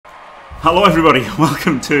Hello everybody,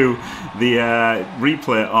 welcome to the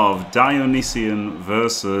replay of Dionysian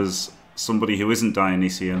versus somebody who isn't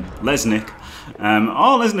Dionysian, Lesnik.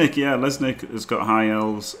 Lesnik, yeah, Lesnik has got high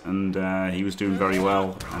elves and he was doing very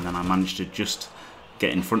well, and then I managed to just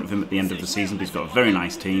get in front of him at the end of the season, but he's got a very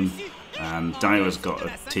nice team. Dio's got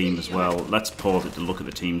a team as well. Let's pause it to look at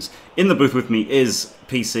the teams. In the booth with me is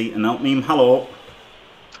PC and Elpmeme. Hello.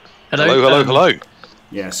 Hello.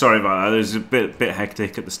 Yeah, sorry about that. It was a bit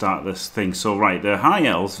hectic at the start of this thing. So, right, the high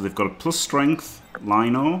elves, they've got a plus strength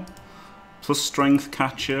Lino, plus strength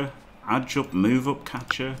catcher, adjunct move up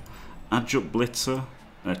catcher, adjunct blitzer,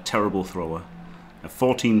 and a terrible thrower.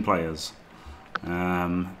 14 players.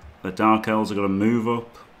 The dark elves have got a move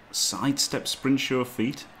up, sidestep sprint sure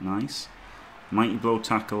feet, nice. Mighty blow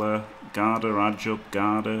tackler, guarder,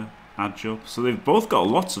 adjunct. So they've both got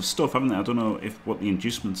lots of stuff, haven't they? I don't know what the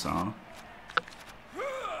inducements are.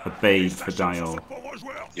 A babe for Dio.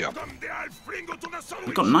 Yeah.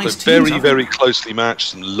 We've got nice so teams. Very closely matched.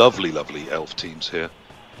 Some lovely elf teams here.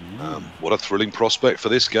 Yeah. What a thrilling prospect for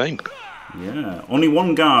this game. Yeah. Only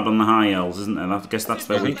one guard on the high elves, isn't there? I guess that's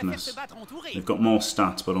their weakness. They've got more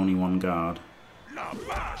stats, but only one guard.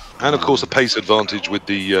 And of course, a pace advantage with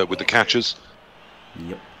the catchers.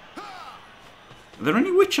 Yep. Are there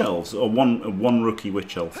any witch elves, or one rookie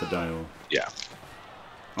witch elf for Dio? Yeah.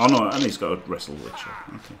 Oh no, and he's got a wrestle witcher.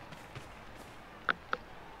 Okay.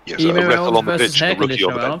 Yes, a wrestle on the pitch, a rookie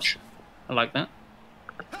on the bench. I like that.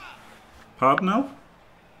 Pardon, El? I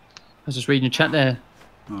was just reading your chat there.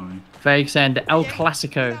 Alright. Vague saying the El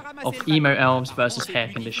Clasico of emo elves versus hair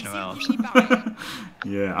conditioner elves.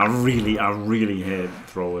 Yeah, I really hate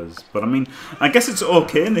throwers, but I mean, I guess it's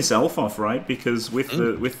okay in this elf off, right? Because with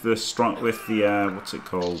the what's it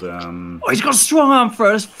called? Oh, he's got a strong arm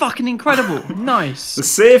throw. That's fucking incredible. Nice. The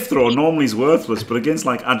safe throw normally is worthless, but against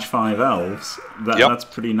like Edge 5 elves, that's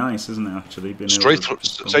pretty nice, isn't it? Actually, being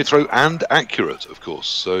safe throw and accurate, of course.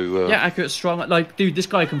 So yeah, accurate, strong. Like, dude, this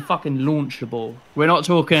guy can fucking launch the ball. We're not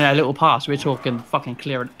talking a little pass. We're talking fucking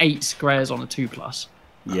clearing 8 squares on a 2+.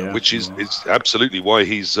 Yeah, which is absolutely why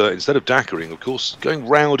he's instead of dackering, of course, going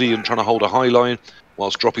rowdy and trying to hold a high line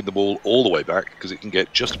whilst dropping the ball all the way back, because it can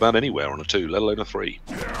get just about anywhere on a 2, let alone a 3.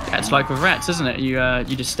 Yeah, it's like with rats, isn't it?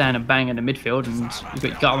 You just stand and bang in the midfield, and you've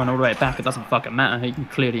got your gut run all the way back. It doesn't fucking matter. You can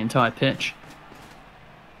clear the entire pitch.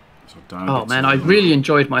 Oh man, I really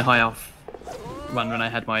enjoyed my high elf run when I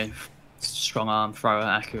had my strong arm thrower,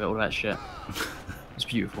 accurate, all that shit. It's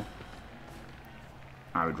beautiful.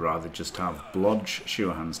 I would rather just have blodge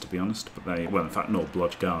sure hands, to be honest, but well, in fact, no,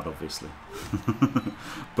 blodge guard, obviously.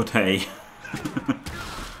 But hey.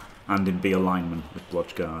 And in B alignment with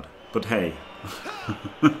blodge guard. But hey.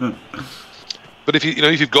 But if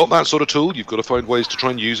you've got that sort of tool, you've got to find ways to try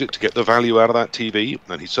and use it to get the value out of that TV,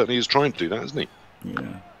 and he certainly is trying to do that, isn't he?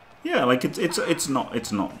 Yeah. Yeah, like it's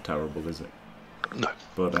not terrible, is it? No.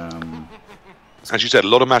 But as you said, a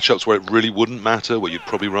lot of matchups where it really wouldn't matter, where you'd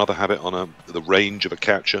probably rather have it on the range of a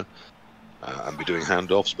catcher and be doing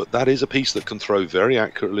handoffs. But that is a piece that can throw very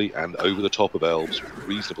accurately and over the top of elves with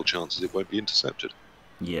reasonable chances it won't be intercepted.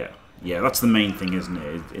 Yeah, that's the main thing, isn't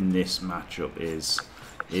it? In this matchup is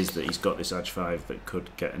that he's got this Edge 5 that could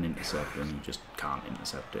get an intercept and you just can't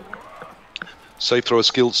intercept it. Safe thrower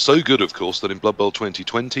skill so good, of course, that in Blood Bowl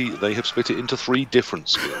 2020 they have split it into 3 different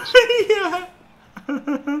skills. Yeah.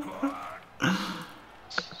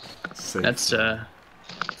 That's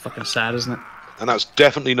fucking sad, isn't it? And that's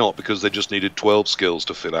definitely not because they just needed 12 skills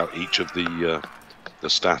to fill out each of the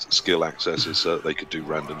stat skill accesses so that they could do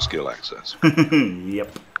random skill access.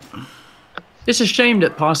 Yep. It's a shame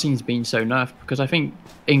that passing's been so nerfed, because I think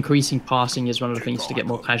increasing passing is one of the things to get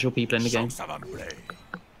more casual people in the game.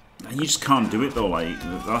 And you just can't do it though, like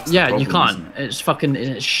that's yeah, the problem, you can't.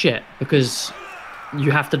 It's shit, because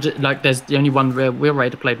you have to there's the only one real way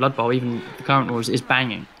to play Blood Bowl, even the current rules, is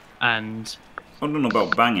banging. And I don't know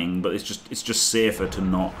about banging, but it's just safer to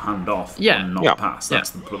not hand off and not pass.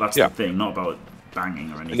 That's the thing, not about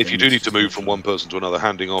banging or anything. And if you do need to move from one person to another,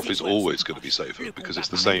 handing off is always going to be safer because it's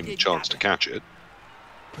the same chance to catch it.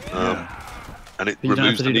 And it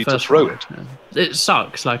removes the need to throw it. It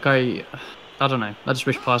sucks. Like I don't know. I just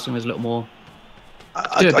wish passing was a little more.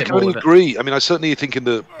 I can only agree. I mean, I certainly think in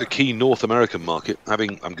the key North American market, I'm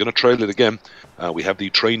going to trail it again, we have the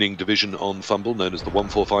training division on Fumble known as the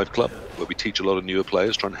 145 Club, where we teach a lot of newer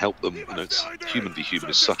players, try and help them. It's human v human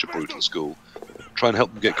is such a brutal school. Try and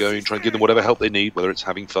help them get going, try and give them whatever help they need, whether it's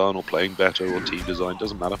having fun or playing better or team design,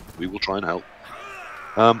 doesn't matter. We will try and help.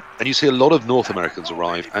 And you see a lot of North Americans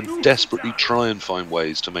arrive and desperately try and find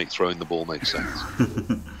ways to make throwing the ball make sense.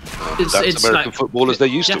 That's American football as they're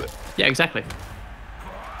used to it. Yeah, exactly.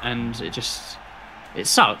 And it just It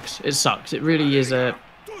sucks. It sucks. It really is a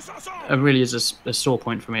sore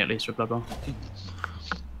point for me, at least, with Blood Bowl.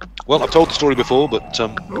 Well, I've told the story before, but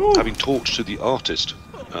having talked to the artist,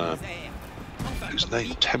 whose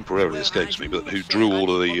name temporarily escapes me, but who drew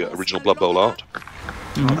all of the original Blood Bowl art,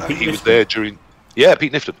 he was there during... Yeah,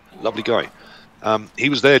 Pete Nifton, lovely guy. He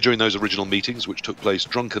was there during those original meetings, which took place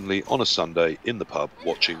drunkenly on a Sunday in the pub,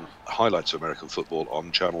 watching highlights of American football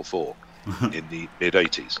on Channel 4 in the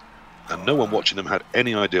mid-80s. And no one watching them had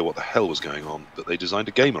any idea what the hell was going on, but they designed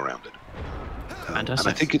a game around it. And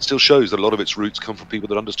I think it still shows that a lot of its roots come from people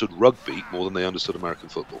that understood rugby more than they understood American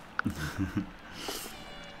football.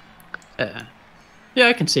 Yeah,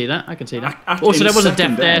 I can see that. Also, there was a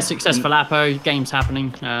death there, successful Apo, game's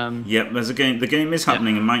happening. Yep, there's a game. The game is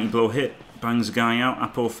happening, and Mighty Blow hit, bangs a guy out,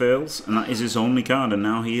 Apo fails, and that is his only card, and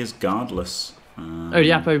now he is guardless. Oh,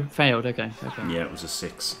 the Apo failed, okay. Yeah, it was a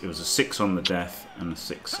 6. It was a 6 on the death, and a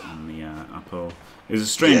 6 on the Apo. It was a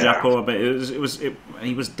strange Apo, but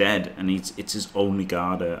he was dead, and it's his only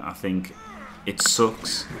guarder. I think it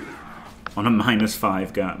sucks on a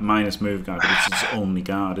 -5 guard, minus move guard, but it's his only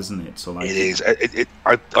guard, isn't it? So like, it is.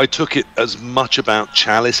 I took it as much about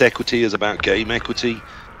chalice equity as about game equity.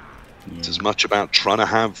 Yeah. It's as much about trying to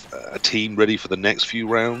have a team ready for the next few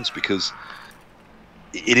rounds, because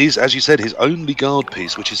it is, as you said, his only guard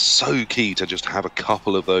piece, which is so key to just have a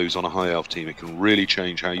couple of those on a high elf team. It can really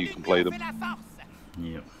change how you can play them.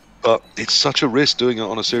 Yeah. But it's such a risk doing it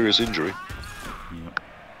on a serious injury.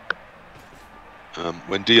 Yeah.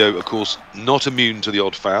 When Dio, of course, not immune to the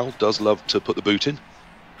odd foul, does love to put the boot in.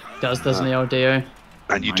 Doesn't the old Dio?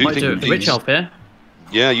 And you do think that Rich Elf here.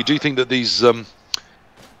 Yeah, you do think that these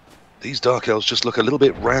Dark Elves just look a little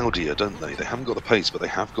bit rowdier, don't they? They haven't got the pace, but they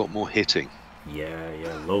have got more hitting. Yeah,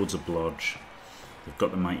 loads of blodge. They've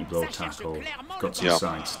got the Mighty Blow tackle, got some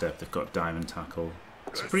sidestep, they've got diamond tackle.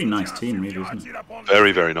 It's a pretty nice team, really, isn't it?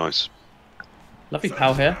 Very, very nice. Lovely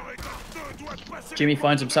pal here. Jimmy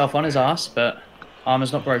finds himself on his ass, but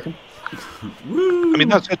armor's not broken. I mean,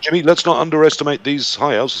 that's it, Jimmy. Let's not underestimate these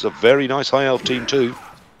high elves. It's a very nice high elf team too,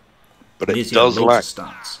 but it does lack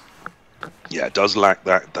stats. Yeah, it does lack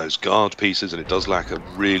those guard pieces, and it does lack a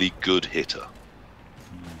really good hitter.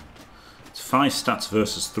 5 stats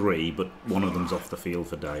versus 3, but one of them's off the field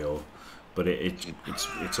for Dio. But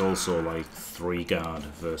it's also like 3 guard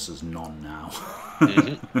versus none now.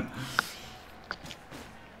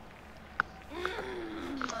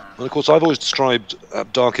 Well, of course, I've always described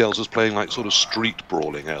Dark Elves as playing like sort of street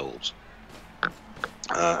brawling elves,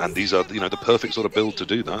 and these are the perfect sort of build to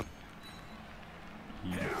do that.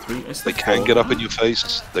 Yeah, they can get up in your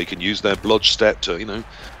face. They can use their blodge step to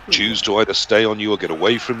choose to either stay on you or get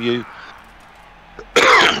away from you.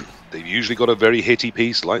 They've usually got a very hitty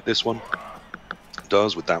piece like this one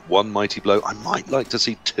does, with that 1 mighty blow. I might like to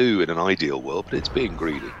see 2 in an ideal world, but it's being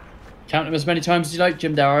greedy. Count them as many times as you like,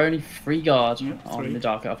 Jim. There are only 3 guards on the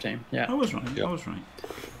Dark Elf team. Yeah, I was right. Yep. I was right.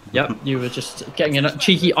 Yep, you were just getting a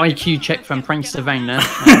cheeky IQ check from Prankster Vane there.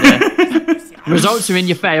 And, results are in,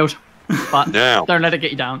 you failed. But now, don't let it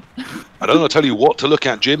get you down. I don't want to tell you what to look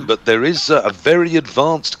at, Jim, but there is a very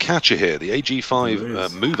advanced catcher here. The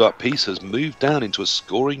AG5 move-up piece has moved down into a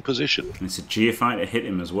scoring position. And it's a GFI to hit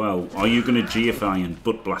him as well. Are you going to GFI and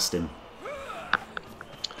butt blast him?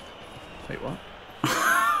 Wait, what?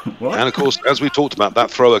 What? And of course, as we talked about,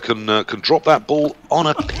 that thrower can drop that ball on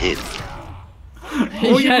a pin.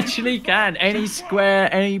 He actually can. Any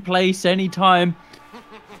square, any place, any time.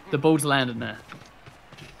 The ball's landing there.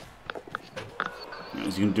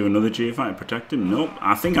 Is he going to do another GFI to protect him? Nope.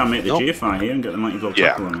 I think I make the GFI here and get the Mighty Blow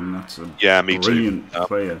tackle on him. That's a brilliant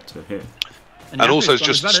player to hit. And also it's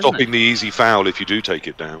just stopping the easy foul if you do take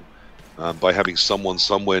it down, by having someone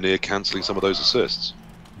somewhere near cancelling some of those assists.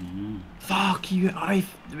 Fuck you!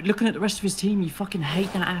 Looking at the rest of his team, you fucking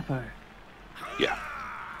hate that Apo. Yeah.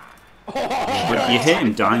 You hate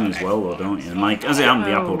him dying as well, though, don't you? And like, as it happened,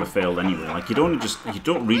 the Apo would have failed anyway. Like, you don't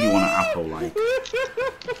really want to Apo like.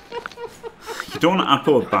 You don't want to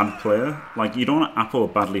Apo a bad player. Like, you don't want to Apo a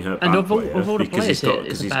badly hurt bad player because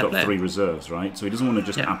he's got 3 reserves, right? So he doesn't want to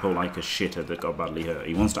just Apo like a shitter that got badly hurt.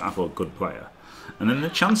 He wants to Apo a good player. And then the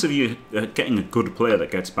chance of you getting a good player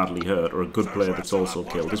that gets badly hurt or a good player that's also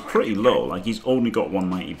killed is pretty low. Like, he's only got 1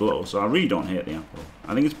 mighty blow, so I really don't hate the Apo.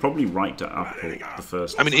 I think it's probably right to Apo the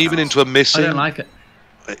first. I mean, even into a missing. I don't like it.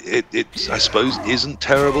 It I suppose isn't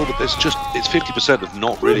terrible, but it's 50% of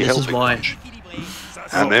not really helping much.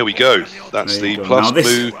 And there we go. That's the plus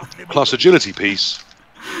move plus agility piece.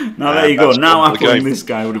 Now there you go. Now Apoing this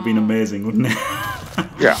guy would have been amazing, wouldn't it?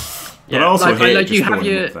 Yeah. But also you have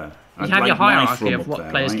your hierarchy of what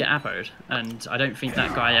players get Apoed, and I don't think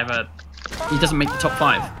that guy ever. He doesn't make the top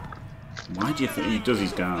 5. Why do you think he does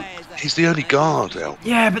his guard? He's the only guard, El.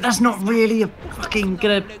 Yeah, but that's not really a fucking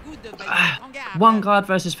gonna... one guard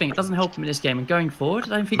versus thing. It doesn't help him in this game. And going forward,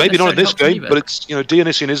 I don't think Maybe not in this game, either. but it's, you know,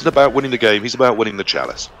 Dionysian isn't about winning the game. He's about winning the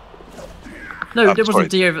chalice. No, it wasn't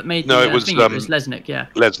Dio that made no, the it was thing. It was Lesnik, yeah.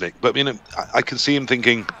 Lesnik. But, you know, I can see him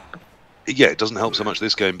thinking, yeah, it doesn't help so much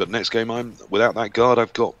this game, but next game, without that guard,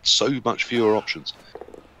 I've got so much fewer options.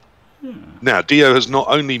 Now, Dio has not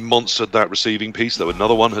only monstered that receiving piece, though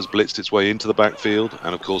another one has blitzed its way into the backfield,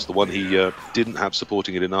 and of course the one he didn't have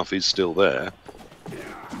supporting it enough is still there.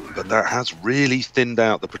 But that has really thinned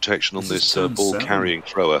out the protection on this ball-carrying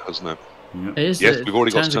thrower, hasn't it? Yep. It is. Yes, we've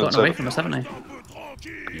already got to turn 7. Away from us, haven't they?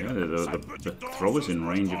 Yeah, the thrower's in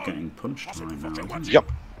range of getting punched right now.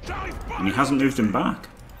 Yep. And he hasn't moved him back.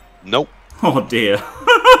 Nope. Oh dear.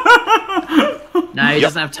 No, he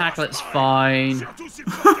doesn't have tackle, it's fine.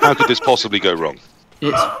 How could this possibly go wrong?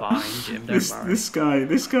 It's fine, Jim, don't worry.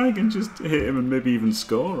 This guy can just hit him and maybe even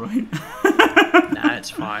score, right? Nah, it's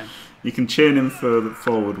fine. You can chain him for the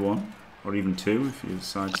forward 1, or even 2 if you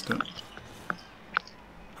sidestep.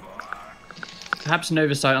 Perhaps an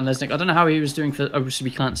oversight on Lesnik. I don't know how he was doing for... Obviously,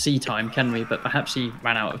 we can't see time, can we? But perhaps he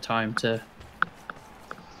ran out of time to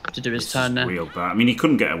do his turn there. Real bad. I mean, he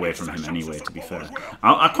couldn't get away from him anyway, to be fair.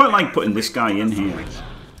 I quite like putting this guy in here.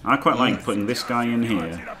 I quite like putting this guy in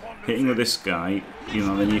here, hitting with this guy. You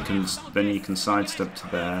know, then you can sidestep to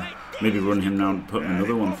there. Maybe run him down and put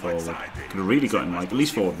another one forward. Could have really got him like at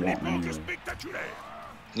least forward 1 anyway.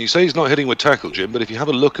 You say he's not hitting with tackle, Jim, but if you have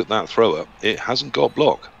a look at that thrower, it hasn't got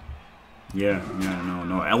block. Yeah,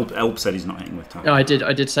 no. Elp said he's not hitting with tackle. Oh, I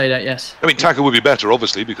did say that, yes. I mean, tackle would be better,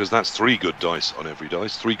 obviously, because that's 3 good dice on every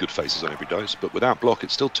dice, 3 good faces on every dice. But without block,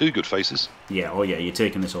 it's still 2 good faces. Yeah, oh yeah, you're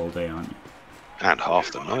taking this all day, aren't you? And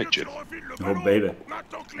half the night, Jim. Oh baby,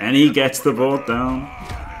 and he gets the board down.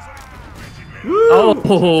 Woo!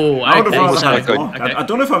 Oh, I would have rather had okay. block. I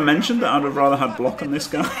don't know if I mentioned that I'd have rather had block on this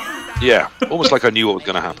guy. Yeah, almost like I knew what was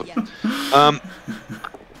going to happen.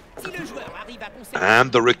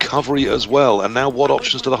 And the recovery as well. And now what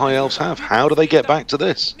options do the High Elves have? How do they get back to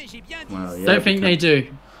this? Well, yeah, don't think they do.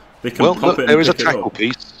 They can well, pop look, it there is a pick it tackle up.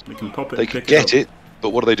 piece. They can pop it They and can pick get it, it, but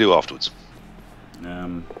what do they do afterwards?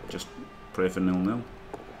 Just pray for 0-0.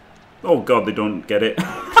 Oh god, they don't get it.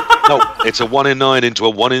 No, it's a 1 in 9 into a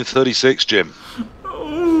 1 in 36, Jim.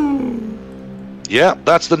 Yeah,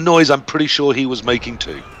 that's the noise I'm pretty sure he was making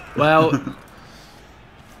too. Well,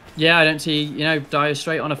 yeah, I don't see, Dio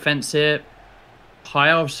straight on a fence here. High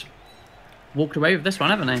Elves walked away with this one,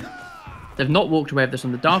 haven't they? They've not walked away with this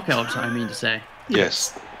one. The Dark Elves, I mean to say.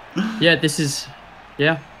 Yes. Yeah, this is,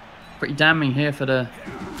 pretty damning here for the...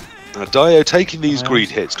 Now, Dio taking these greed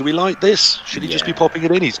hits. Do we like this? Should he just be popping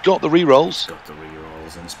it in? He's got the rerolls. Got the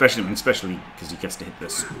rerolls, and especially because he gets to hit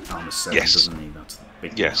this armor 7, doesn't he? That's the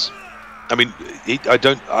big Yes. I mean, I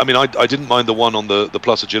didn't mind the one on the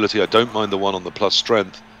plus agility. I don't mind the one on the plus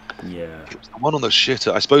strength. Yeah. It was the one on the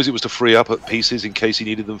shitter. I suppose it was to free up at pieces in case he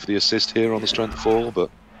needed them for the assist here on the strength 4,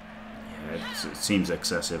 but... Yeah, it seems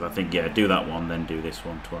excessive. I think, do that one, then do this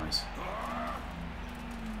one twice.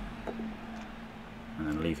 And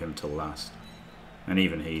then leave him till last. And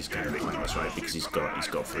even he's kind of pointless, right? Because he's got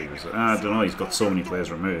 3 reserves. I don't know, he's got so many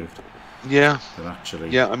players removed. Yeah. But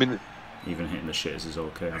actually... Yeah, I mean... Even hitting the shitters is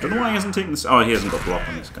okay. I don't know why he hasn't taken this... Oh, he hasn't got block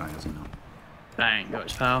on this guy, has he not? Bang, got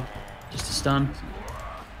his foul. Just a stun.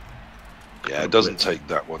 Yeah, it doesn't take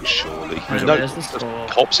that one, surely. No, just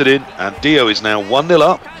pops it in, and Dio is now 1-0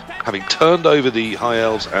 up, having turned over the High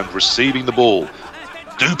Elves and receiving the ball.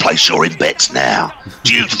 Do place your in bets now.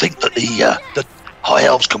 Do you think that the High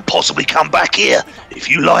Elves can possibly come back here? If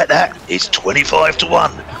you like that, it's 25 to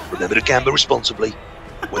 1. Remember to gamble responsibly.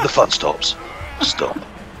 When the fun stops, stop.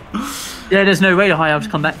 Yeah, there's no way the High Elves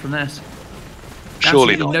come back from this.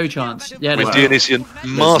 Surely Absolutely not. no chance. Yeah, with Dionysian,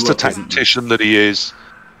 master tactician that he is,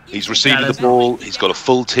 he's receiving the ball, he's got a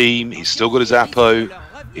full team, he's still got his Apo,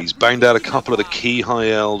 he's banged out a couple of the key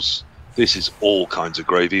High Elves. This is all kinds of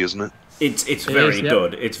gravy, isn't it? It's very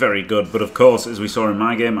good. It's very good. But of course, as we saw in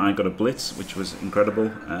my game, I got a blitz, which was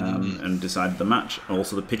incredible, and decided the match.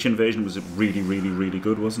 Also, the pitch invasion was really, really, really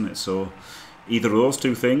good, wasn't it? So either of those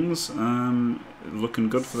two things looking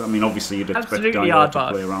good for them. I mean, obviously you'd expect Guy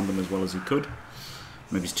to play around them as well as he could.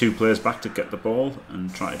 Maybe it's 2 players back to get the ball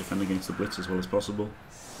and try to defend against the blitz as well as possible.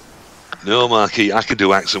 No, Marky, I can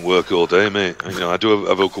do accent work all day, mate. I do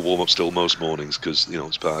a vocal warm-up still most mornings because,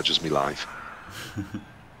 it's part of just my life.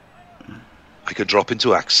 I can drop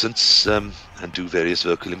into accents and do various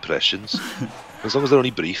vocal impressions. As long as they're only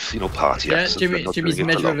brief, you know, party accents. Jimmy's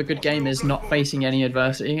measure of a good game is not facing any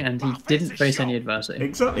adversity, and he didn't face any adversity.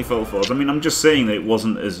 Exactly, Full Force. I mean, I'm just saying that it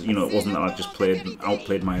wasn't as, you know, it wasn't that I just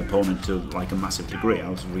outplayed my opponent to like a massive degree. I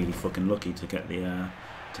was really fucking lucky to get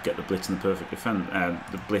the blitz and the perfect defend,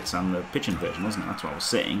 the blitz and the pitch invasion, wasn't it? That's what I was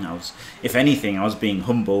saying. If anything, I was being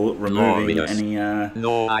humble, removing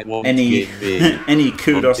any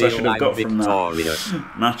kudos I should have got from that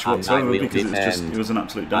match whatsoever, because it was an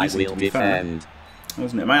absolute dicey, to be fair,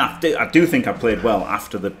 wasn't it? I mean, I do think I played well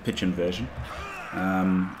after the pitch invasion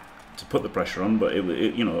to put the pressure on, but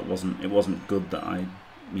it you know, it wasn't good that I.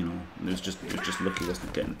 You know, it was just lucky, wasn't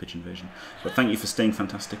it, getting the pitch invasion. But thank you for staying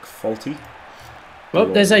fantastic, Faulty. Well,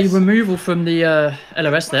 there's a removal from the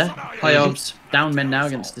LOS there. High Elves down men now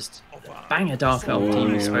against this banger Dark Elf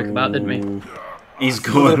team we spoke about, didn't we? He's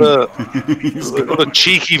got a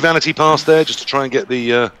cheeky vanity pass there just to try and get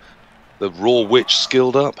the Raw Witch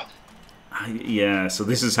skilled up. Yeah, so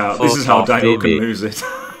this is how Dio can lose it.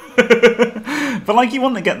 But like, you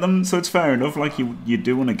want to get them, so it's fair enough. Like, you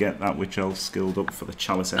do want to get that Witch Elf skilled up for the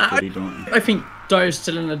Chalice equity, don't you? I think Dio's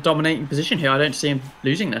still in a dominating position here. I don't see him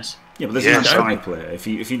losing this. Yeah, but this is a shy player. If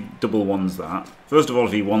he double ones that, first of all,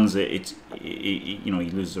 if he ones it, you know, he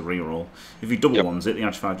loses a reroll. If he double ones it, the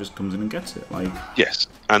Edge 5 just comes in and gets it. Like, yes,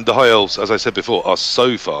 and the High Elves, as I said before, are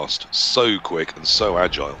so fast, so quick, and so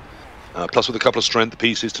agile. Plus, with a couple of strength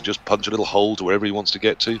pieces to just punch a little hole to wherever he wants to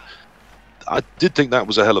get to. I did think that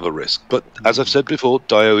was a hell of a risk, but as I've said before,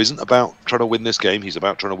 Dio isn't about trying to win this game, he's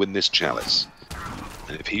about trying to win this Chalice.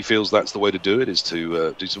 And if he feels that's the way to do it, is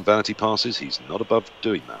to do some vanity passes, he's not above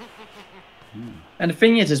doing that. And the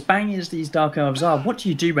thing is, as banging as these Dark Elves are, what do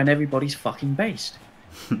you do when everybody's fucking based?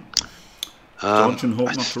 Dodge and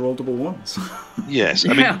hope not to roll double ones. Yes,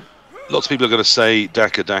 I mean, lots of people are going to say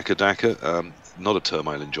Daka, not a term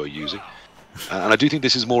I'll enjoy using. And I do think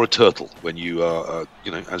this is more a turtle when you are,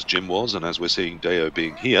 you know, as Jim was, and as we're seeing Dio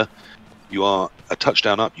being here, you are a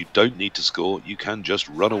touchdown up, you don't need to score, you can just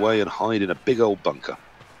run away and hide in a big old bunker.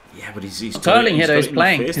 Yeah, but he's turtling here though, he's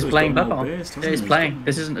playing. He's playing Blood Bowl. Yeah, he's playing.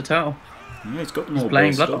 This isn't a turtle. Yeah, he's got them all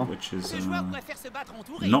based up, which is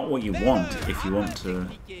not what you want if you want to.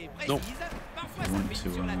 Nope. If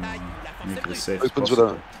you want to make it as safe Opens as possible.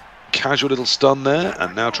 with a casual little stun there,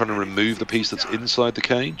 and now trying to remove the piece that's inside the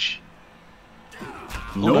cage.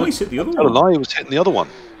 No, he's hit the other one. one. Lie, he was hitting the other one.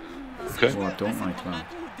 Okay. Oh, I don't like that.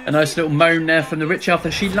 A nice little moan there from the Witch Elf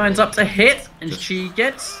as she lines up to hit, and she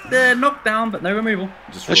gets the knockdown, but no removal.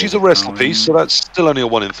 And she's a wrestle piece, so that's still only a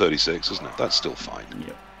 1 in 36, isn't it? That's still fine.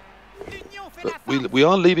 Yep. But we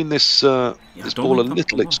are leaving this this ball a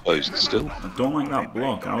little exposed still. I don't like that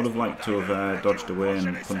block. I would have liked to have dodged away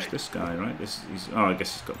and punched this guy, right? Oh, I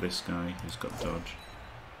guess he's got this guy who's got dodge.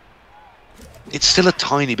 It's still a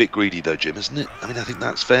tiny bit greedy though, Jim, isn't it? I mean, I think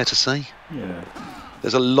that's fair to say. Yeah.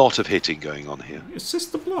 There's a lot of hitting going on here.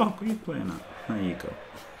 Assist the block. What are you playing at? There you go.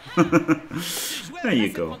 There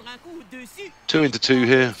you go. 2 into 2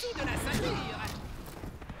 here.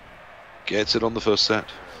 Gets it on the first set.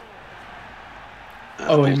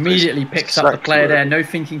 Oh, immediately picks up the player there. No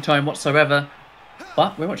thinking time whatsoever.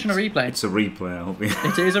 But we're watching a replay. It's a replay, I hope.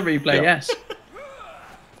 It is a replay, yes.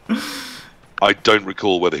 I don't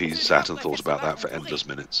recall whether he sat and thought about that for endless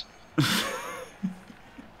minutes.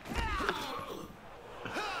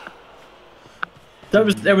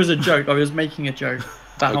 There was a joke. I was making a joke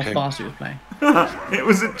about how fast he was playing. It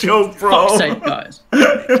was a joke, bro. Fuck's sake, guys.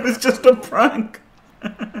 It was just a prank.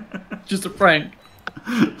 Just a prank.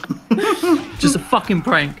 Just a fucking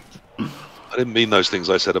prank. I didn't mean those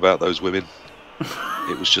things I said about those women.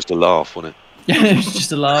 It was just a laugh, wasn't it? Yeah, it was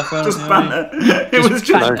just a laugh. Just banter. It was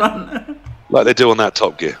just banter. Like they do on that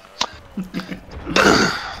Top Gear.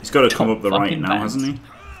 He's got to come up the right now, hasn't he?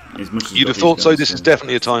 As much as you'd have thought so. This is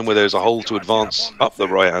definitely a time where there's a hole to advance up the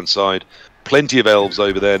right-hand side. Plenty of elves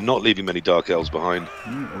over there, not leaving many dark elves behind.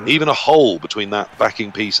 Even a hole between that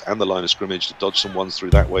backing piece and the line of scrimmage to dodge some ones through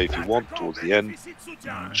that way if you want, towards the end.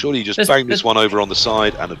 Surely you just bang this one over on the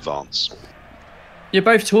side and advance. You're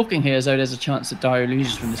both talking here as though there's a chance that Dio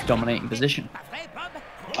loses from this dominating position.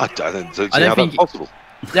 I don't see how that's possible.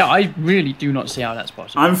 Yeah, I really do not see how that's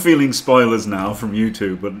possible. I'm feeling spoilers now from you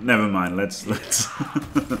two, but never mind. Let's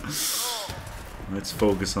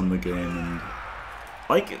focus on the game. And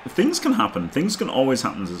like, things can happen. Things can always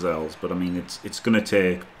happen to Elves, but I mean, it's going to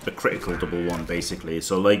take a critical double one basically.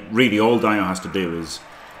 So like, really, all Dio has to do is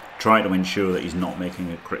try to ensure that he's not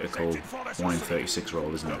making a critical 1 in 36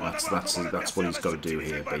 roll, isn't it? That's what he's got to do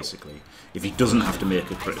here, basically. If he doesn't have to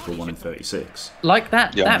make a critical 1 in 36. Like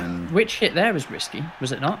that, that witch hit there was risky,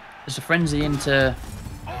 was it not? There's a frenzy into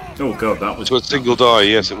Oh god, that was... To a single die,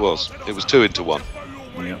 yes it was. It was 2 into 1.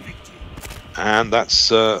 Yeah. And that's...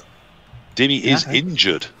 Dimmy is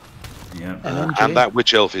injured. Yeah. And that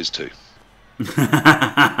Witch Elf is too.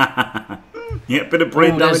 Yeah, bit of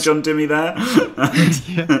brain damage on Dimmy there.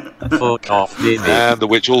 Fuck off, Dimmy. And the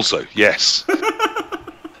Witch also, yes.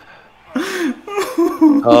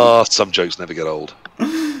 Oh, some jokes never get old.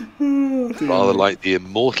 Rather like the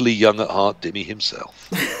immortally young at heart Dimmy himself.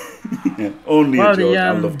 Yeah, only a joke.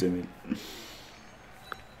 I love Dimmy.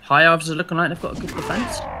 High Elves are looking like they've got a good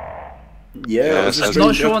defense. Yeah,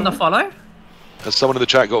 not sure on the follow. As someone in the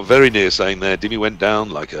chat got very near saying there, Dimmy went down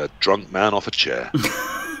like a drunk man off a chair.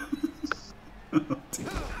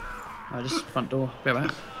 Just front door. Be right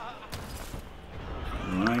back.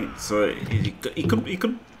 Right, so he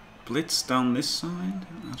could blitz down this side.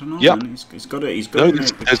 I don't know. Yeah, he's got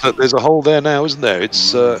it. There's a hole there now, isn't there?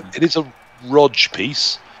 It's it is a Rodge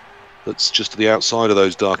piece that's just to the outside of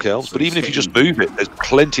those Dark Elves. So but even if you just move it, there's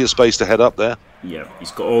plenty of space to head up there. Yeah,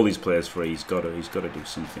 he's got all these players free. He's got to do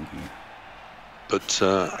something here. But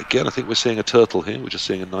again, I think we're seeing a turtle here. We're just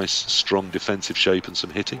seeing a nice, strong defensive shape and some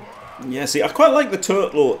hitting. Yeah, see, I quite like the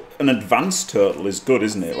turtle. An advanced turtle is good,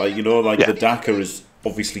 isn't it? Like, you know, like the Daka is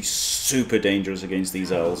obviously super dangerous against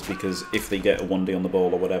these elves because if they get a 1D on the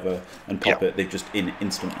ball or whatever and pop it, they're just in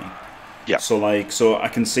instantly. Yeah. So I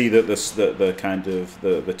can see that the kind of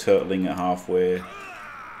the turtling at halfway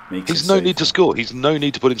makes. He's no need to score. He's no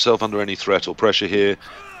need to put himself under any threat or pressure here.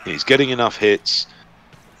 He's getting enough hits.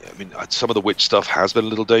 I mean, some of the Witch stuff has been a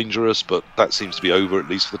little dangerous, but that seems to be over, at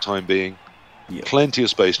least for the time being. Yep. Plenty of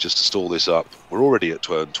space just to stall this up. We're already at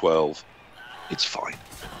turn 12. It's fine.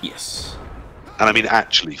 Yes. And I mean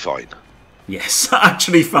actually fine. Yes,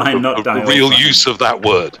 actually fine, not the real use of that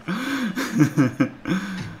word.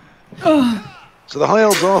 So the High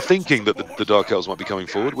Elves are thinking that the Dark Elves might be coming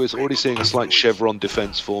forward. We're already seeing a slight chevron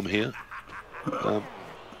defense form here.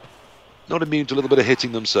 Not immune to a little bit of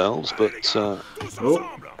hitting themselves, but...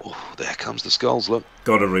 there comes the skulls, look.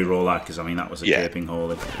 Got to re-roll that, because, I mean, that was a gaping hole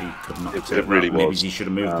if he could not take it really that. was. Maybe he should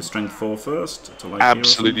have moved the Strength 4 first. To like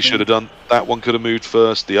absolutely should have done. That one could have moved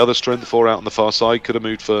first. The other Strength 4 out on the far side could have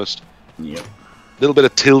moved first. Yep. A little bit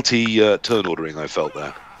of tilty turn ordering, I felt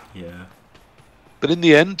there. Yeah. But in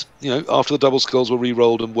the end, you know, after the double skulls were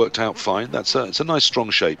re-rolled and worked out fine, it's a nice strong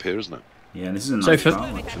shape here, isn't it? Yeah, and this is a nice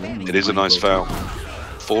foul, actually. It is a nice foul.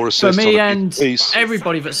 4 assists for me on and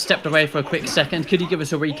everybody that stepped away for a quick second, could you give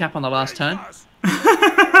us a recap on the last turn?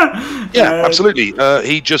 Yeah, absolutely.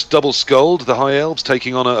 He just double skulled the High Elves,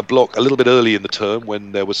 taking on a block a little bit early in the turn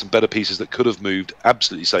when there were some better pieces that could have moved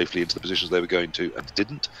absolutely safely into the positions they were going to and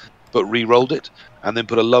didn't, but re-rolled it, and then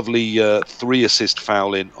put a lovely 3-assist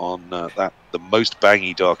foul in on the most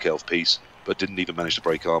bangy Dark Elf piece, but didn't even manage to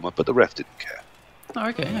break armor. But the ref didn't care. Oh,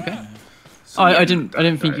 okay. So I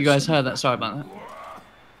didn't think you guys heard that. Sorry about that.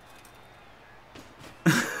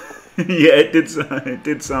 Yeah, it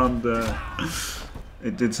did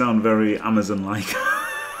sound very Amazon-like.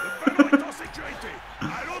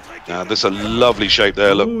 Now there's a lovely shape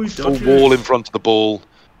there. Look, full wall in front of the ball,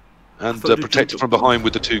 and protected from behind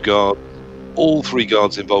with the 2 guards. All 3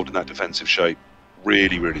 guards involved in that defensive shape.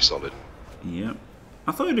 Really, really solid. Yep.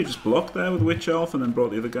 I thought he'd just blocked there with Witch Elf and then brought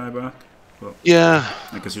the other guy back. But yeah.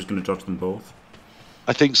 I guess he was going to dodge them both.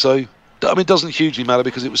 I think so. I mean, it doesn't hugely matter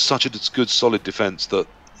because it was such a good, solid defense that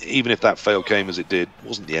even if that fail came as it did, it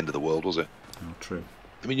wasn't the end of the world, was it? Oh, true.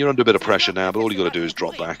 I mean, you're under a bit of pressure now, but all you got to do is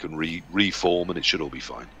drop back and reform, and it should all be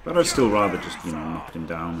fine. But I'd still rather just, you know, knocked him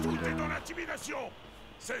down and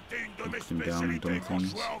done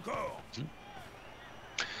things.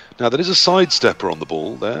 Now there is a sidestepper on the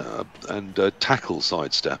ball there, and a tackle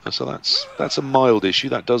sidestepper, so that's a mild issue.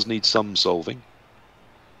 That does need some solving.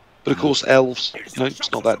 But of course, Elves, you know,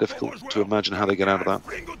 it's not that difficult to imagine how they get out of that.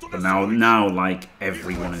 But now, like,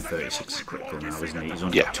 everyone in 36 is critical now, isn't he? He's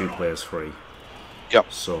only got 2 players free.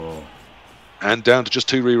 Yep. So... And down to just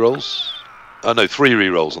 2 rerolls. No, 3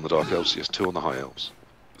 rerolls on the Dark Elves, yes, 2 on the High Elves.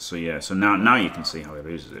 So yeah, so now you can see how he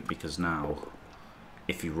loses it, because now,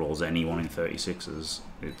 if he rolls anyone in 36s,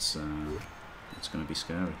 it's going to be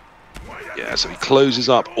scary. Yeah, so he closes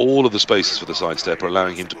up all of the spaces for the sidestepper,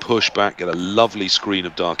 allowing him to push back, get a lovely screen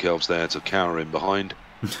of Dark Elves there to cower him behind.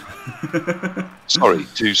 Sorry,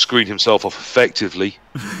 to screen himself off effectively.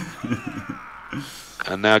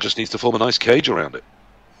 And now just needs to form a nice cage around it.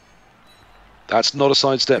 That's not a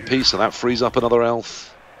sidestep piece, so that frees up another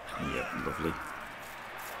elf. Yep, lovely.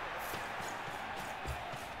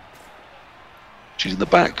 She's in the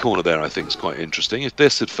back corner there, I think, is quite interesting. If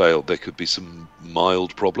this had failed, there could be some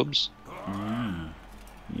mild problems.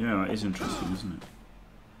 Yeah, that is interesting, isn't it?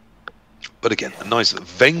 But again, a nice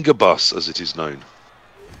Wenger bus, as it is known.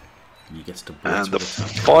 And he gets to blitz. And the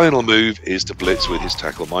final move is to blitz with his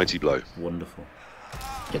tackle mighty blow. Wonderful.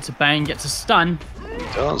 Gets a bang, gets a stun. He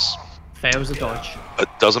does. Fails a dodge. But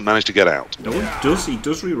doesn't manage to get out. No, he does. He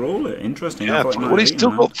does re-roll it. Interesting. Yeah, well, he's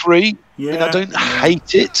still got 3. Yeah. I mean, I don't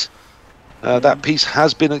hate it. That piece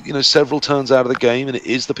has been, several turns out of the game, and it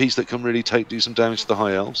is the piece that can really do some damage to the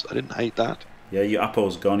High Elves. I didn't hate that. Yeah, your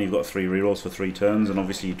Apo's gone. You've got 3 rerolls for 3 turns, and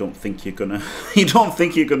obviously you don't think you're gonna. You don't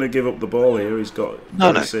think you're gonna give up the ball here. He's got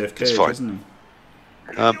a safe cage, isn't he?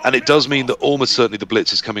 And it does mean that almost certainly the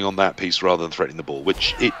blitz is coming on that piece rather than threatening the ball,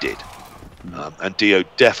 which it did. And Dio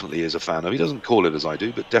definitely is a fan of. He doesn't call it as I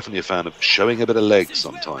do, but definitely a fan of showing a bit of leg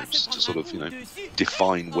sometimes to sort of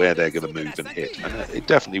define where they're going to move and hit. And it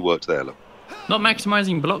definitely worked there. Look. Not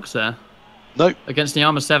maximising blocks there. No. Against the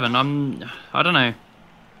armor 7, I don't know.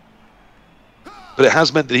 But it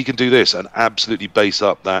has meant that he can do this and absolutely base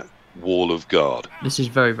up that wall of guard. This is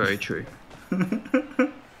very, very true.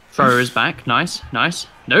 Thrower is back. Nice, nice.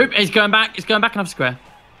 Nope, he's going back. He's going back enough square.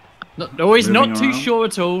 He's not too sure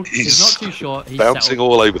at all. He's not too sure. He's bouncing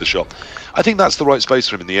all over the shop. I think that's the right space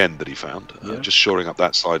for him in the end that he found. Just shoring up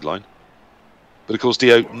that sideline. But of course,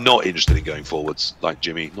 Dio not interested in going forwards like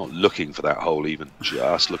Jimmy, not looking for that hole even,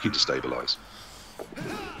 just looking to stabilise.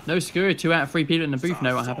 No screw. 2 out of 3 people in the booth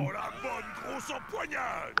know what happened.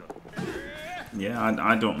 Yeah,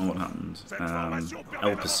 I don't know what happened.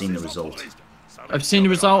 Elp has seen the result. I've seen the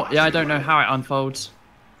result. Yeah, I don't know how it unfolds.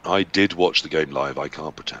 I did watch the game live. I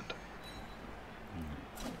can't pretend.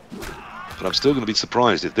 But I'm still going to be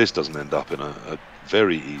surprised if this doesn't end up in a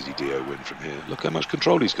very easy Dio win from here. Look how much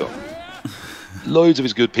control he's got. Loads of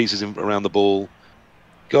his good pieces around the ball.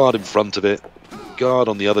 Guard in front of it. Guard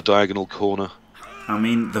on the other diagonal corner. I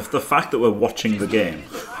mean, the fact that we're watching the game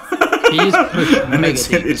he is and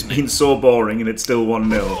it's been so boring and it's still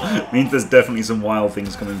 1-0 means there's definitely some wild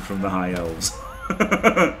things coming from the High Elves.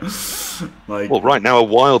 Well, right now a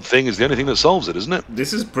wild thing is the only thing that solves it, isn't it?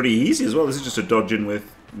 This is pretty easy as well. This is just a dodge in with,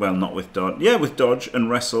 well, not with dodge. Yeah, with dodge and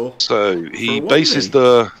wrestle. So he bases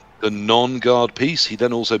the non-guard piece. He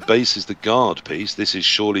then also bases the guard piece. This is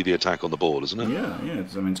surely the attack on the ball, isn't it? Yeah. I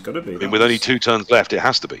mean, it's got to be. I mean, with only 2 turns left, it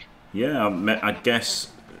has to be. Yeah, I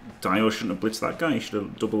guess Dio shouldn't have blitzed that guy. He should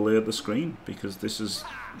have double layered the screen because this is.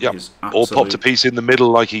 Yep. Or popped a piece in the middle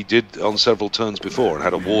like he did on several turns before and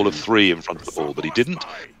had a wall of 3 in front of the ball, but he didn't.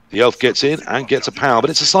 The elf gets in and gets a power, but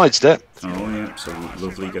it's a sidestep. Oh yeah, so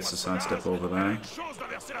Lovely gets a sidestep over there.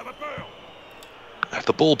 If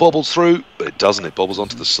the ball bobbles through, but it doesn't, it bobbles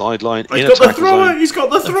onto the sideline. He's got the thrower! He's got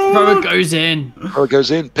the thrower! Thrower goes in. Thrower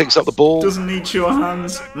goes in, picks up the ball. Doesn't need sure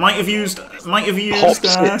hands. Might have used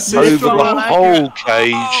pops it over the whole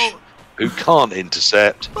cage, who can't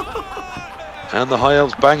intercept. And the High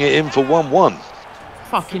Elves bang it in for 1-1.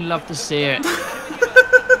 Fucking love to see it.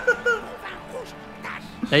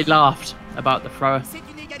 They laughed about the thrower.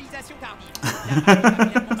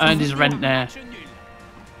 Earned his rent there.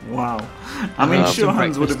 Wow. I mean, sure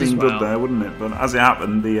hands would have been good there, wouldn't it? But as it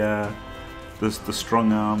happened, the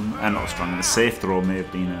strong arm, not strong, the safe throw may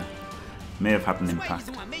have had an impact.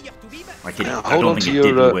 Like I don't think it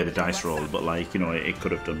did the way the dice rolled, but like it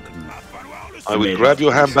could have done, couldn't it? I would grab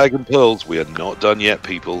your handbag and pearls. We are not done yet,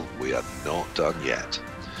 people. We are not done yet.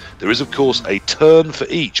 There is, of course, a turn for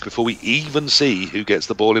each before we even see who gets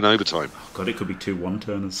the ball in overtime. God, it could be 2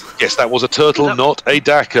 1-turners. Yes, that was a turtle, not a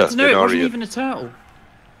Daka. No, it wasn't even a turtle.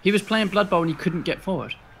 He was playing Blood Bowl and he couldn't get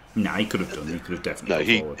forward. Nah, he could have done. He could have definitely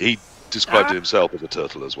got forward. He described himself as a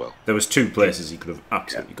turtle as well. There was 2 places he could have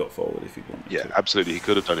absolutely got forward if he wanted to. Yeah, absolutely. He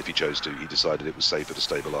could have done if he chose to. He decided it was safer to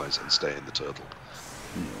stabilise and stay in the turtle.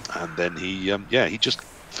 And then he just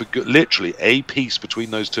forgot literally a piece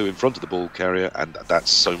between those 2 in front of the ball carrier, and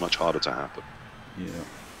that's so much harder to happen. Yeah.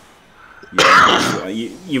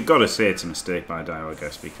 You've got to say it's a mistake by Dio, I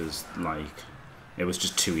guess, because like it was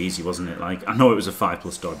just too easy, wasn't it? Like I know it was a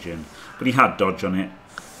 5+ dodge in, but he had dodge on it,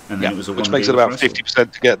 and then it was a 1 which makes it about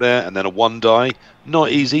 50% to get there, and then a 1 die,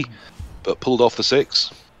 not easy, but pulled off the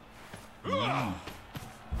 6. Wow.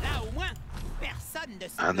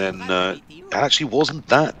 And then it actually wasn't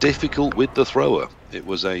that difficult with the thrower. It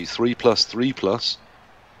was a 3+3+,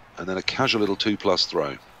 and then a casual little 2+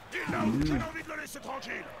 throw.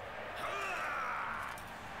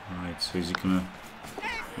 Right, so he's gonna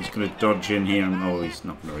dodge in here. Oh, he's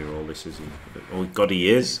not gonna reroll this, is he? Oh God, he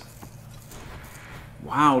is.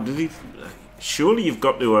 Wow, did he? Surely you've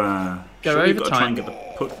got to try and get the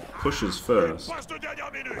pushes first.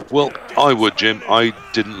 Well, I would, Jim. I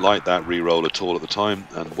didn't like that re-roll at all at the time,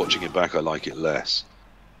 and watching it back, I like it less.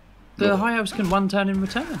 The High Elves can 1 turn in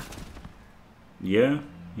return. Yeah.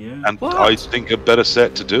 And I think a better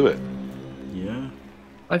set to do it. Yeah.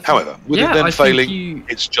 However, with it then failing,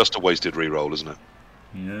 it's just a wasted reroll, isn't it?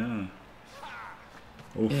 Yeah.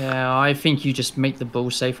 Oof. Yeah, I think you just make the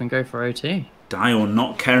ball safe and go for OT. Dio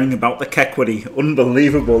not caring about the Kequity.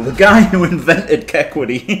 Unbelievable. The guy who invented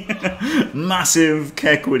Kequity. Massive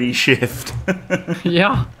Kequity shift.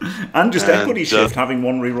 Yeah. And just equity shift, having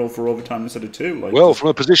 1 reroll for overtime instead of 2. Like, well, from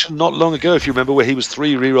a position not long ago, if you remember, where he was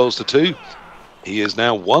 3 rerolls to 2, he is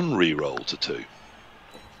now 1 reroll to 2.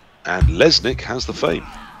 And Lesnik has the fame.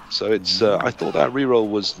 So it's. I thought that reroll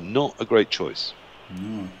was not a great choice.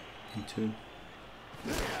 No, me too.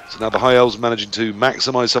 So now the High Elves managing to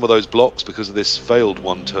maximise some of those blocks because of this failed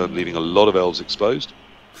 1 turn, leaving a lot of Elves exposed.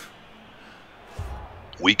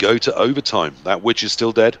 We go to overtime. That Witch is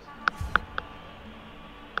still dead.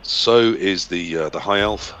 So is the High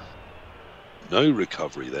Elf. No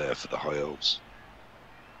recovery there for the High Elves.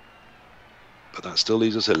 But that still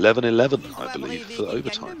leaves us 11-11, I believe, for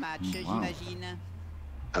overtime. Wow.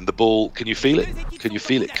 And the ball, can you feel it? Can you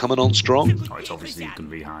feel it coming on strong? Oh, it's obviously going to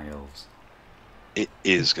be High Elves. It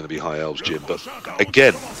is going to be High Elves, Jim. But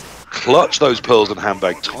again, clutch those pearls and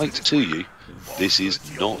handbag tight to you. This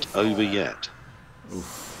is not over yet.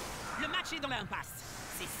 Oof.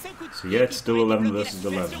 So yeah, it's still 11 versus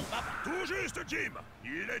 11.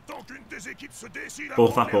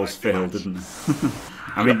 Both apples failed, didn't they?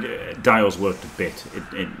 I mean, Dio's worked a bit.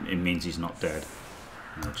 It means he's not dead.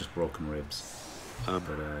 Just broken ribs. But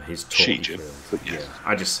his totally failed. But yes. Yeah,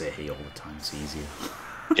 I just say he all the time. It's easier.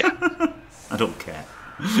 Yeah. I don't care.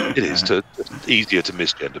 It is easier to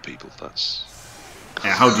misgender people. That's.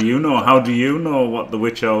 How do you know? How do you know what the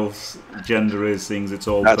Witch Elf's gender is? Things it's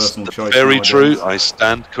all personal choice. Very true. I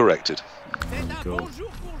stand corrected. There you go.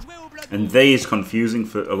 And they is confusing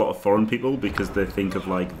for a lot of foreign people because they think of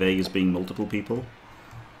like they as being multiple people.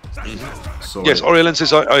 So yes,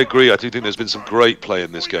 Oriolensis, I agree. I do think there's been some great play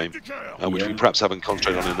in this game, which we perhaps haven't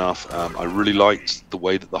concentrated on enough. I really liked the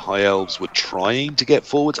way that the High Elves were trying to get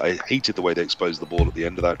forwards. I hated the way they exposed the ball at the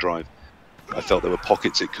end of that drive. I felt there were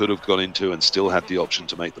pockets it could have gone into and still had the option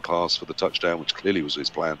to make the pass for the touchdown, which clearly was his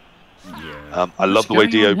plan. Yeah. I love the way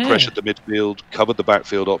Dio pressured the midfield, covered the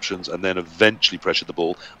backfield options, and then eventually pressured the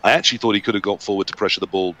ball. I actually thought he could have got forward to pressure the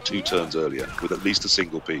ball 2 turns earlier with at least a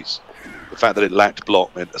single piece. The fact that it lacked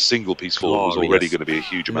block meant a single piece forward was already going to be a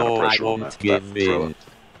huge amount of pressure on that thrower.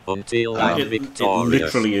 Until I'm victorious. It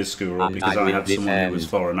literally is Skuro, because I had someone who was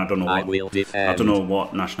foreign. I don't know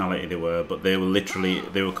what nationality they were, but they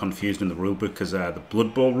were confused in the rulebook because the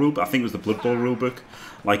Blood Bowl rulebook, I think it was the Blood Bowl rulebook,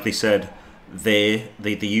 like they said. They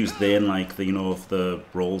used they in like the the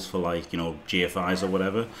roles for like GFIs or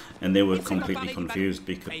whatever, and they were completely confused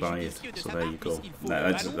by it. So there you go.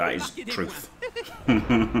 That is truth.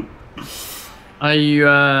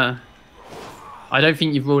 I don't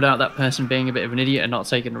think you've ruled out that person being a bit of an idiot and not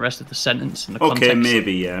taking the rest of the sentence in the context. Okay,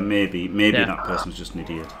 maybe that person's just an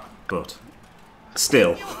idiot, but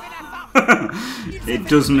still, it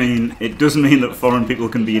does mean that foreign people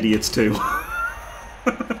can be idiots too.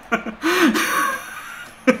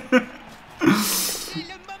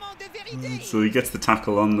 So he gets the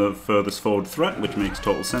tackle on the furthest forward threat, which makes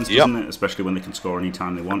total sense, doesn't it? Especially when they can score any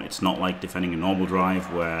time they want. It's not like defending a normal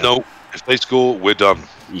drive where... No, if they score, we're done.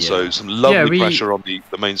 Yeah. So some lovely pressure on the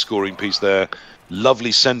main scoring piece there.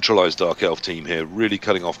 Lovely centralised Dark Elf team here, really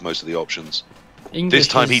cutting off most of the options. This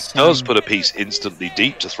time he does put a piece instantly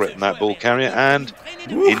deep to threaten that ball carrier, and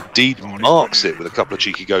indeed marks it with a couple of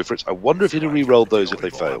cheeky go for it. I wonder if he'd have re-rolled those if they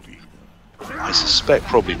failed. I suspect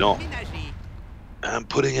probably not. And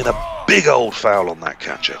putting in a big old foul on that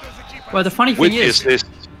catcher. Well, the funny thing is, assist,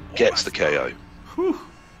 gets the KO.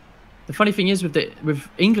 The funny thing is with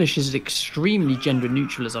English is extremely gender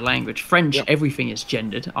neutral as a language. French, everything is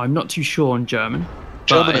gendered. I'm not too sure on German.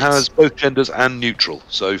 German has both genders and neutral.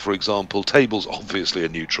 So, for example, tables obviously are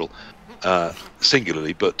neutral,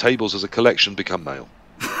 singularly, but tables as a collection become male.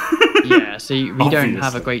 Yeah, see, we don't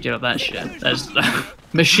have a great deal of that shit.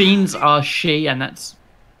 Machines are she, and that's...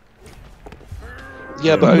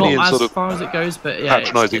 Yeah, but only in not sort as of far as it goes, but yeah,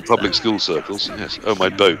 patronising public school circles. Yes. Oh, my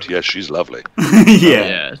boat. Yes, she's lovely.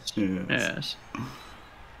 Yes.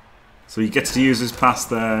 So he gets to use his pass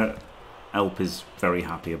there. Elp is very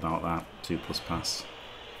happy about that 2+ pass.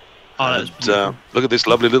 And look at this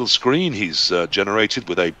lovely little screen he's generated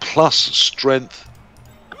with a plus strength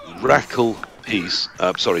Rackle piece.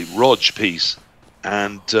 Rodge piece,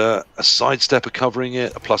 and a sidestepper covering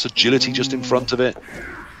it. A plus agility just in front of it.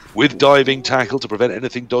 With diving tackle to prevent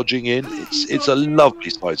anything dodging in. It's a lovely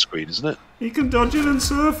side screen, isn't it? He can dodge in and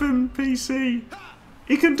surf him, PC.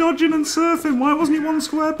 He can dodge in and surf him. Why wasn't he 1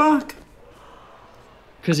 square back?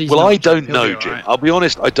 Because he's well, not I don't He'll know, be Jim. alright. I'll be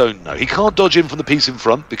honest, I don't know. He can't dodge in from the piece in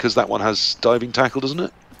front because that one has diving tackle, doesn't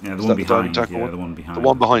it? Yeah, the Is one that the diving behind. tackle Yeah, one? the one behind. The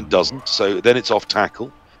one behind doesn't. So then it's off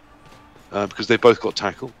tackle because they've both got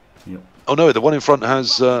tackle. Yep. Oh no, the one in front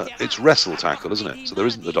has it's wrestle tackle, isn't it? So there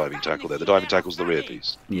isn't the diving tackle there. The diving tackle's the rear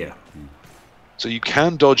piece. Yeah. So you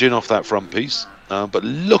can dodge in off that front piece, but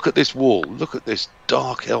look at this wall. Look at this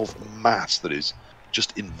dark elf mass that is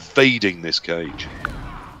just invading this cage.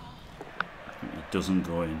 It doesn't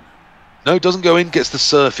go in. No, it doesn't go in. Gets the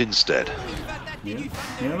surf instead. Yeah.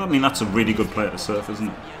 Yeah. I mean, that's a really good play at the surf, isn't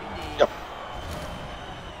it? Yep.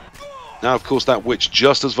 Now, of course, that witch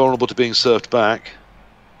just as vulnerable to being surfed back.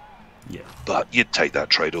 Yeah. But you'd take that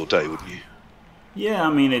trade all day, wouldn't you? Yeah. I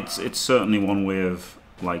mean, it's certainly one way of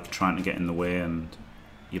like trying to get in the way, and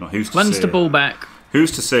you know, who's to Runs say? the ball back.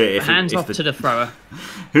 Who's to say if Hands if off to the thrower.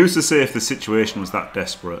 Who's to say if the situation was that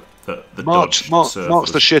desperate that the Marks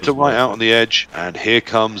the shitter right out on the edge, and here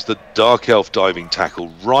comes the Dark Elf diving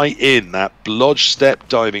tackle right in that blodge step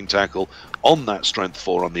diving tackle on that strength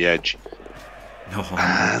 4 on the edge.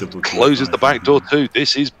 And closes the back door too.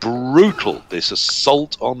 This is brutal. This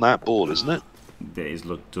assault on that ball, isn't it?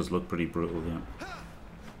 It does look pretty brutal, yeah.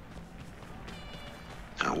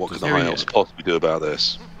 Now, what can the High Elves possibly do about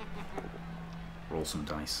this? Roll some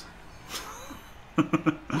dice.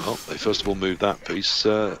 Well, they first of all moved that piece.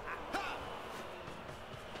 I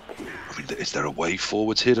mean, is there a way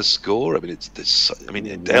forwards here to score? I mean,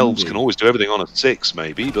 the Elves can always do everything on a 6,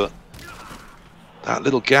 maybe, but that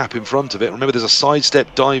little gap in front of it. Remember, there's a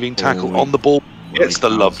sidestep diving tackle on the ball. It's the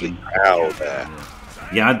lovely pow there.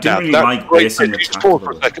 Yeah, I do really like basing the tackle.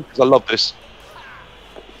 For a second, because I love this.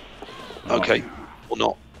 Okay, or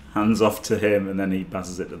not. Hands off to him, and then he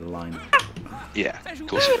passes it to the line. Yeah, of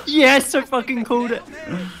course he does. Yes, I fucking called it.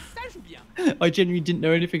 I genuinely didn't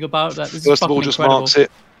know anything about that. This First is of all, just incredible. marks it.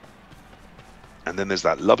 And then there's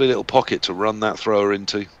that lovely little pocket to run that thrower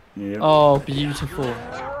into. Yep. Oh, beautiful.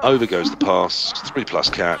 Over goes the pass.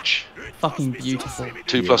 3+ catch. Fucking beautiful.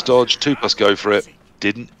 2+ dodge. 2+ go for it.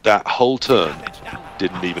 That whole turn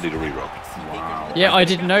didn't even need a reroll. Wow. Yeah, I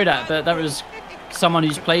didn't know that, but that was someone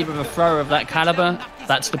who's played with a thrower of that caliber.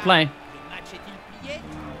 That's the play.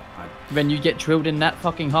 When you get drilled in that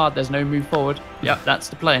fucking hard, there's no move forward. Yep, that's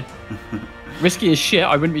the play. Risky as shit.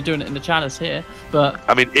 I wouldn't be doing it in the chalice here, but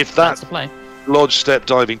I mean, if that's that the play. lodge step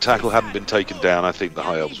diving tackle hadn't been taken down, I think the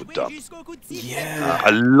High Elves were done. Yeah. I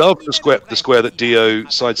love the square that Dio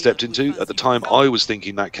sidestepped into. At the time, I was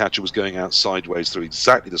thinking that catcher was going out sideways through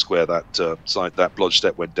exactly the square that that blodge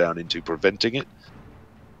step went down into, preventing it.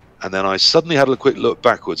 And then I suddenly had a quick look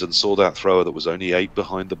backwards and saw that thrower that was only 8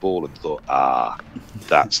 behind the ball and thought,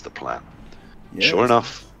 that's the plan. Yeah. Sure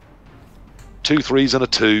enough, 2 3s and a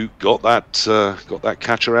 2, got that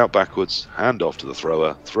catcher out backwards, hand off to the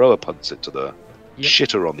thrower. Thrower punts it to the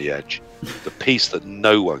shitter on the edge, the piece that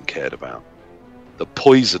no one cared about, the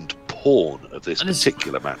poisoned pawn of this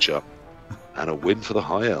particular matchup, and a win for the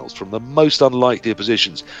High Elves from the most unlikely of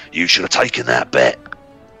positions. You should have taken that bet.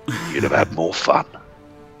 You'd have had more fun.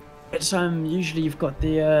 It's usually you've got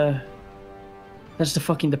the that's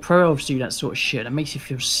the pro elves do that sort of shit. It makes you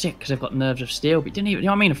feel sick because they've got nerves of steel. But you didn't even, you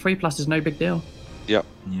know what I mean? A 3+ is no big deal. Yep.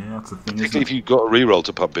 Yeah, that's the thing. Particularly if you've got a reroll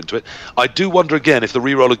to pump into it. I do wonder again if the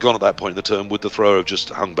reroll had gone at that point in the turn, would the thrower have just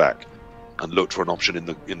hung back and looked for an option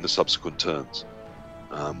in the subsequent turns?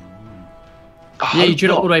 Yeah, you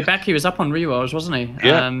drew it all the way back. He was up on rerolls, wasn't he?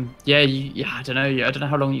 Yeah. I don't know. I don't know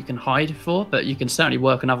how long you can hide for, but you can certainly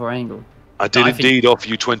work another angle. I did indeed offer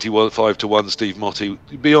you 25-1, Steve Motti.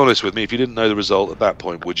 Be honest with me, if you didn't know the result at that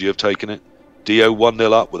point, would you have taken it? Dio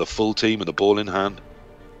 1-0 up with a full team and the ball in hand.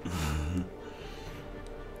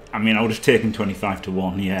 I mean, I would have taken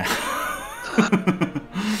 25-1, yeah.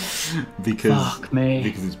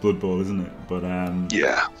 because it's Blood Bowl, isn't it? But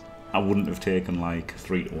yeah, I wouldn't have taken like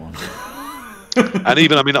 3-1. And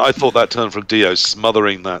even, I mean, I thought that turn from Dio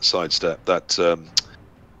smothering that sidestep, that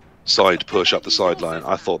side push up the sideline,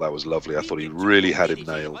 I thought that was lovely. I thought he really had him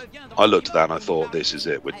nailed. I looked at that and I thought, this is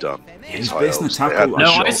it, we're done. He's basing the tackle. No,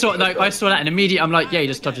 I saw that and immediately I'm like, yeah, he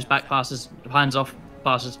just dodges back passes, hands off,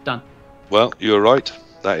 passes, done. Well, you were right.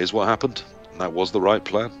 That is what happened. And that was the right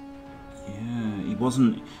plan. Yeah, he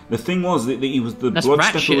wasn't. The thing was that he was the That's blood rat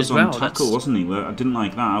stepper shit was as on well, tackle, wasn't he? Well, I didn't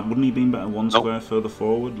like that. Wouldn't he have been better one square further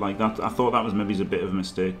forward? Like that, I thought that was maybe a bit of a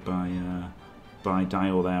mistake by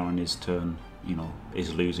Dio there on his turn. You know,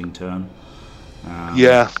 his losing turn.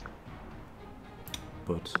 Yeah.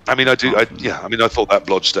 But I mean, I thought that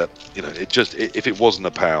blodge step. You know, if it wasn't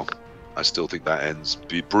a POW, I still think that ends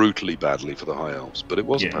brutally badly for the High Elves. But it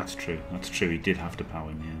wasn't. Yeah, that's true. That's true. He did have to POW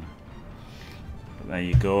him. Yeah. But there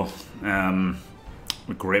you go.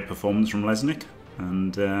 A great performance from Lesnik.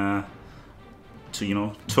 And to, you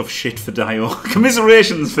know, tough shit for Dio.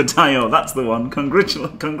 Commiserations for Dio. That's the one.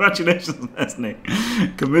 Congratulations,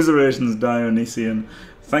 Lesnik. Commiserations, Dionysian.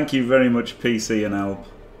 Thank you very much, PC and Elp.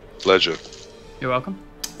 Pleasure. You're welcome.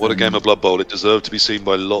 What a game of Blood Bowl. It deserved to be seen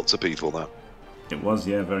by lots of people, that. It was,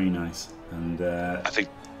 yeah, very nice. And I think.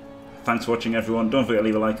 Thanks for watching, everyone. Don't forget to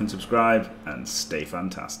leave a like and subscribe, and stay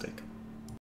fantastic.